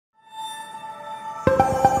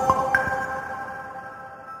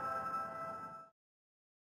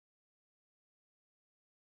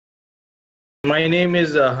My name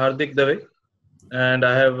is Hardik Dave, and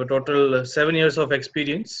I have a total 7 years of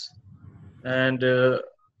experience. And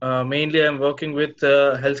mainly, I'm working with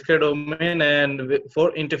healthcare domain and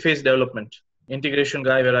for interface development, integration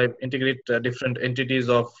guy, where I integrate different entities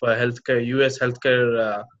of healthcare, US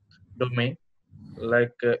healthcare domain,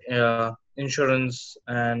 like insurance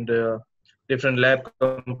and different lab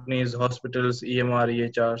companies, hospitals, EMR,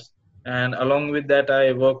 EHRs. And along with that,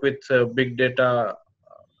 I work with big data,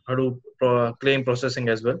 Hadoop claim processing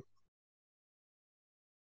as well.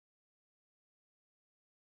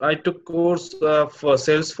 I took course for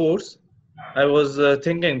Salesforce. I was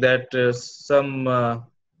thinking that there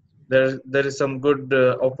is some good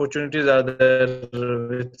opportunities are there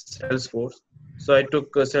with Salesforce. So I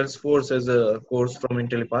took Salesforce as a course from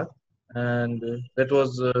Intellipaat, and that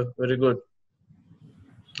was very good.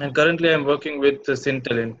 And currently, I'm working with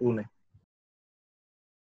Syntel in Pune.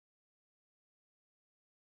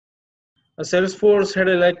 Salesforce had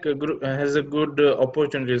has a good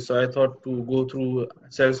opportunity, so I thought to go through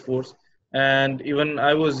Salesforce. And even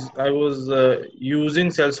I was using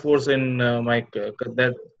Salesforce in my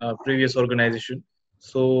that previous organization.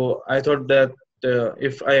 So I thought that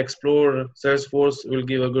if I explore Salesforce, will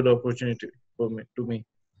give a good opportunity for me to me,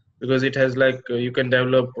 because it has you can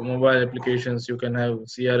develop mobile applications, you can have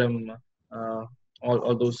CRM, uh,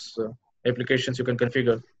 all those applications you can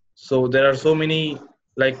configure. So there are so many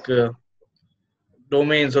like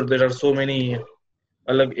domains, or there are so many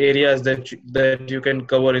areas that you can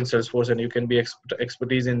cover in Salesforce, and you can be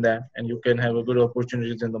expertise in that, and you can have a good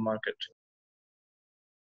opportunities in the market.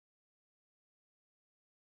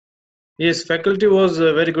 Yes, faculty was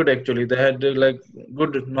very good actually. They had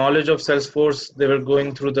good knowledge of Salesforce. They were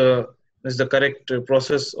going through the correct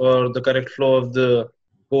process, or the correct flow of the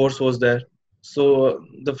course was there. So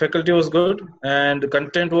the faculty was good, and the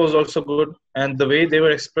content was also good, and the way they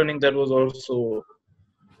were explaining that was also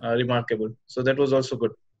remarkable. So that was also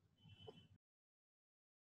good.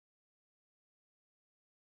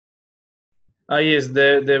 Yes,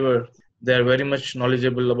 they were. They are very much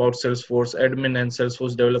knowledgeable about Salesforce admin and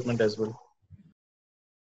Salesforce development as well.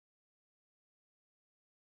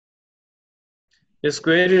 His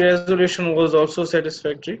query resolution was also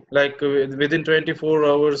satisfactory. Within 24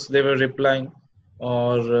 hours, they were replying,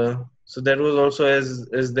 or so that was also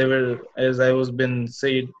as they were as I was been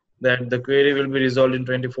said that the query will be resolved in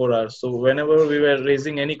 24 hours. So whenever we were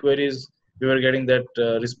raising any queries, we were getting that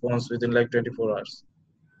response within like 24 hours.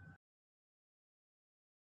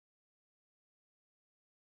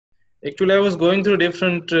 Actually, I was going through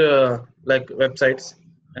different websites,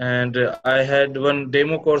 and I had one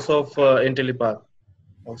demo course of Intellipaat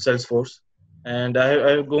of Salesforce, and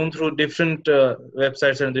I've gone through different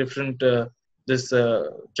websites and different this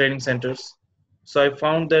training centers. So I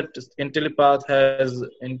found that Intellipaat has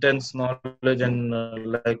intense knowledge and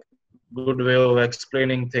good way of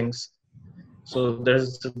explaining things. So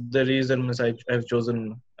there's the reason I've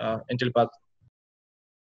chosen Intellipaat.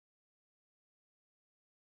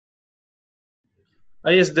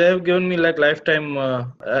 Yes, they have given me like lifetime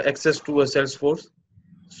access to a Salesforce.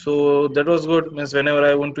 So that was good. Means whenever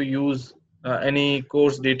I want to use any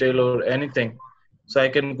course detail or anything, so I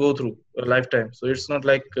can go through a lifetime. So it's not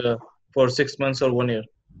like for 6 months or 1 year.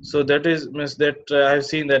 So that is means that I've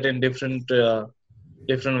seen that in different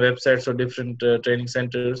websites or different training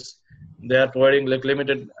centers, they are providing like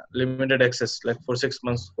limited access, like for 6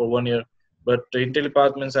 months for 1 year. But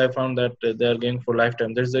Intellipaat means I found that they are going for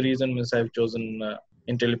lifetime. That's the reason means I've chosen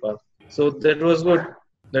Intellipaat. So that was good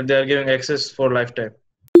that they are giving access for lifetime.